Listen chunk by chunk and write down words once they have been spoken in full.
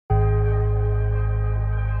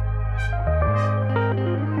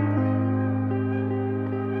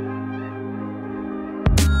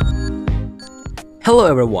Hello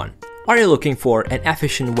everyone! Are you looking for an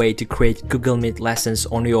efficient way to create Google Meet lessons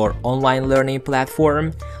on your online learning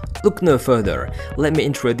platform? Look no further, let me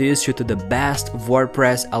introduce you to the best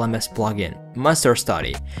WordPress LMS plugin,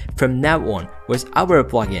 MasterStudy. From now on, with our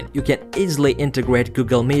plugin, you can easily integrate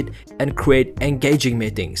Google Meet and create engaging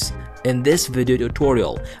meetings. In this video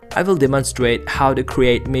tutorial, I will demonstrate how to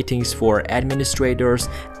create meetings for administrators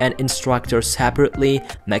and instructors separately,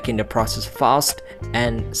 making the process fast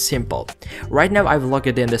and simple. Right now I've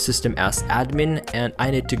logged in the system as admin and I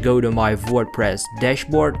need to go to my WordPress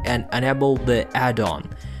dashboard and enable the add-on.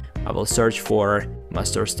 I will search for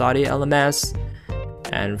MasterStudy LMS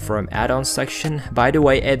and from add-ons section. By the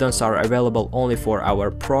way, add-ons are available only for our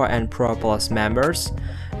Pro and Pro Plus members,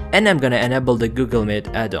 and I'm gonna enable the Google Meet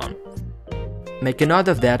add-on. Make a note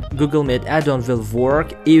of that, Google Meet add-on will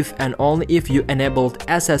work if and only if you enabled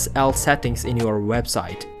SSL settings in your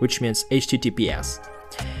website, which means HTTPS.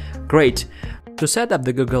 Great. To set up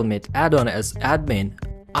the Google Meet add-on as admin,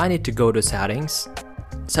 I need to go to settings,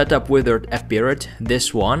 setup wizard appeared,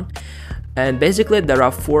 this one, and basically there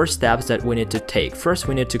are 4 steps that we need to take. First,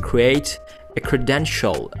 we need to create a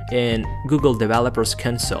credential in Google Developers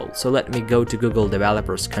Console. So let me go to Google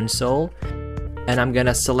Developers Console. And I'm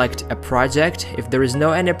gonna select a project. If there is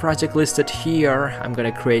no any project listed here, I'm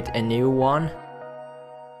gonna create a new one.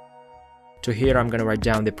 To here, I'm gonna write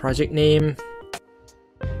down the project name,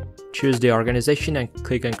 choose the organization and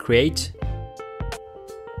click on create.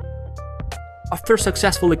 After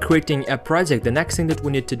successfully creating a project, the next thing that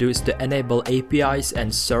we need to do is to enable APIs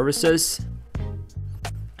and services.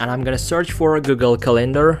 And I'm gonna search for a Google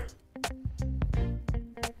Calendar.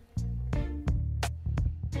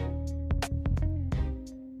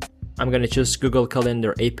 I'm gonna choose Google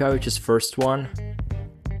Calendar API, which is first one.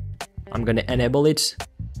 I'm gonna enable it.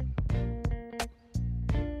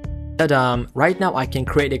 Ta-da! Right now I can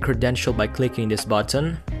create a credential by clicking this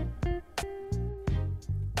button.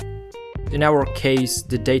 In our case,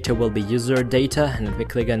 the data will be user data, and if we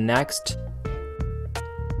click on next.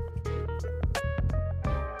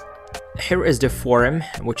 Here is the form,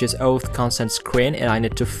 which is auth consent screen, and I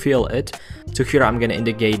need to fill it. To here I'm gonna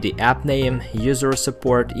indicate the app name, user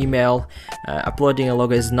support, email. Uploading a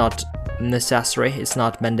logo is not necessary, it's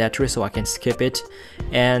not mandatory, so I can skip it.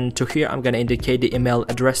 And to here I'm gonna indicate the email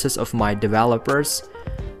addresses of my developers.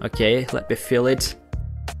 Okay, let me fill it.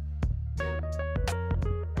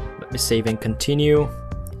 Let me save and continue.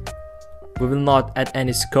 We will not add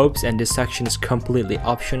any scopes, and this section is completely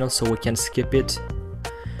optional, so we can skip it.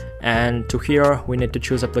 And to here we need to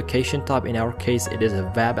choose application type. In our case it is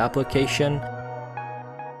a web application.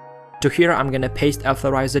 To here I'm gonna paste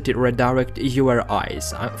authorizer to redirect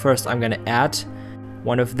URIs. First I'm gonna add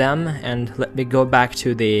one of them, and let me go back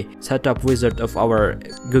to the setup wizard of our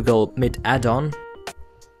Google Meet add-on.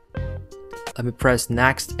 Let me press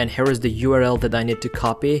next, and here is the URL that I need to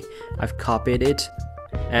copy. I've copied it,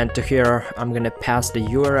 and to here I'm gonna pass the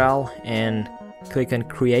URL and click on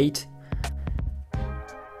create.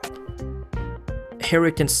 Here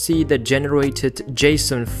you can see the generated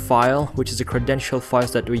JSON file, which is a credential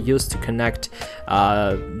files that we use to connect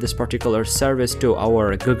this particular service to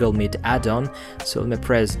our Google Meet add-on. So let me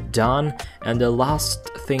press done, and the last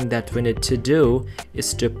thing that we need to do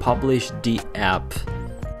is to publish the app.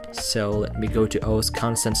 So let me go to auth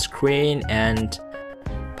consent screen and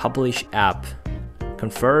publish app.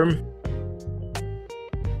 Confirm.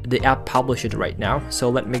 The app published right now. So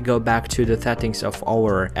let me go back to the settings of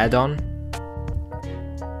our add-on.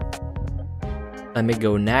 Let me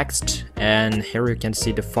go next, and here you can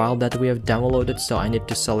see the file that we have downloaded. So I need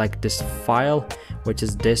to select this file, which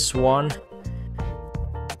is this one.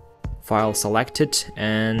 File selected,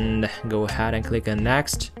 and go ahead and click on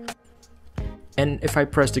next. And if I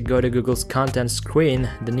press to go to Google's content screen,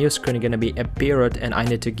 the new screen is gonna be appeared, and I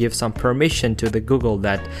need to give some permission to the Google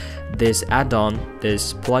that this add-on,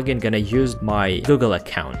 this plugin, gonna use my Google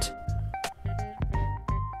account.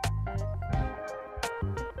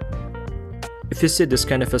 If you see this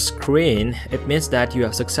kind of a screen, it means that you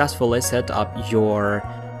have successfully set up your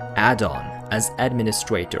add-on as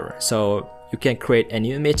administrator. So you can create a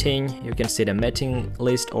new meeting, you can see the meeting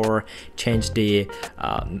list, or change the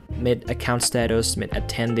Meet account status, Meet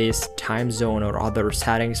attendees, time zone, or other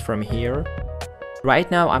settings from here. Right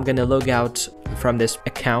now I'm gonna log out from this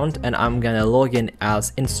account, and I'm gonna log in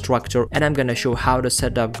as instructor, and I'm gonna show how to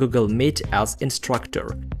set up Google Meet as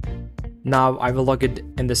instructor. Now I will log it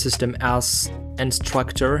in the system as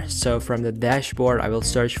instructor. So from the dashboard I will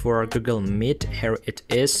search for Google Meet. Here it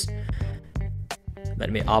is.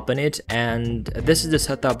 Let me open it, and this is the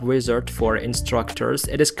setup wizard for instructors.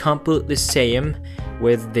 It is completely same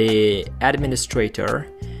with the administrator.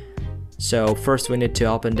 So first we need to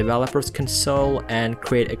open Developers Console and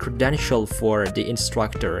create a credential for the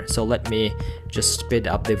instructor. So let me just speed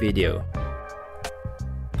up the video.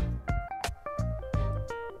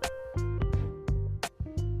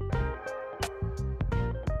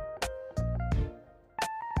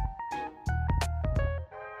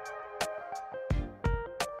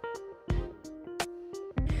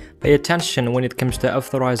 Pay attention when it comes to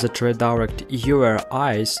authorize to redirect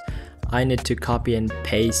URIs. I need to copy and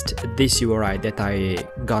paste this URI that I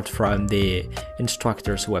got from the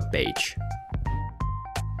instructor's webpage.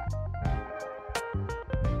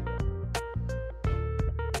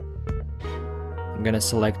 I'm gonna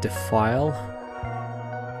select the file,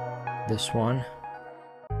 this one,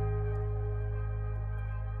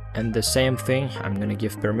 and the same thing, I'm gonna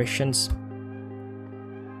give permissions.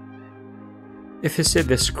 If you see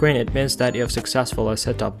this screen, it means that you have successfully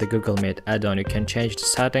set up the Google Meet add-on. You can change the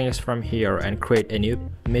settings from here and create a new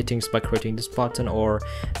meetings by creating this button or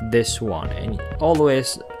this one. And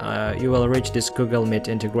always you will reach this Google Meet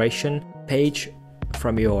integration page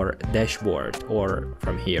from your dashboard or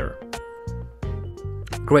from here.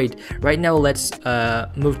 Great. Right now let's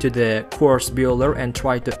move to the course builder and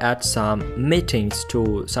try to add some meetings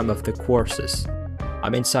to some of the courses.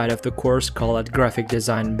 I'm inside of the course called Graphic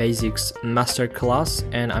Design Basics Masterclass,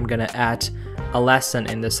 and I'm gonna add a lesson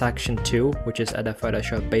in the section 2, which is Addon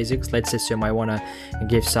Photoshop Basics. Let's assume I wanna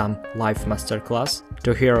give some live masterclass.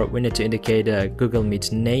 To here we need to indicate a Google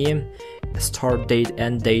Meet name, start date,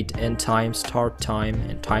 end time, start time,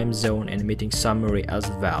 and time zone, and meeting summary as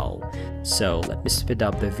well. So let me speed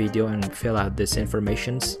up the video and fill out these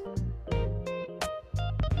informations.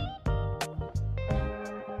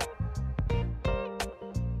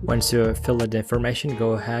 Once you fill out the information,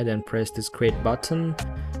 go ahead and press this create button,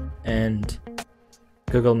 and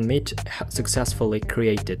Google Meet successfully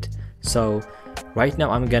created. So right now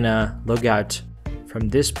I'm gonna log out from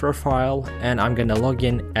this profile and I'm gonna log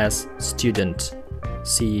in as student.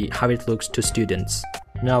 See how it looks to students.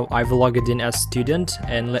 Now I've logged in as student,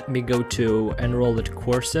 and let me go to enrolled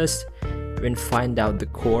courses and find out the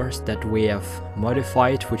course that we have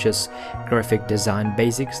modified, which is Graphic Design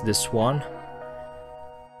Basics, this one.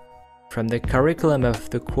 From the curriculum of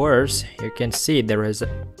the course, you can see there is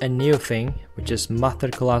a new thing, which is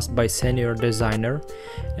Masterclass by Senior Designer.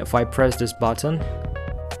 If I press this button,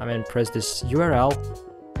 press this URL,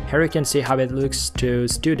 here you can see how it looks to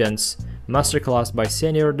students. Masterclass by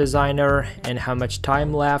Senior Designer and how much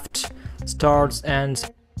time left, starts,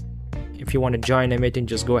 ends. If you want to join a meeting,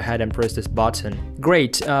 just go ahead and press this button.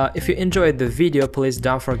 Great, if you enjoyed the video, please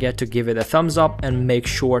don't forget to give it a thumbs up and make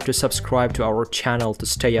sure to subscribe to our channel to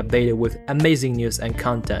stay updated with amazing news and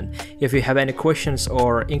content. If you have any questions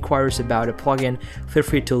or inquiries about a plugin, feel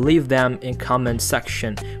free to leave them in comment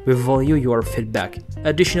section. We value your feedback.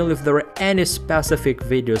 Additionally, if there are any specific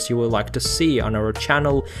videos you would like to see on our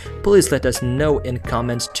channel, please let us know in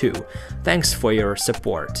comments too. Thanks for your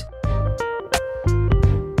support.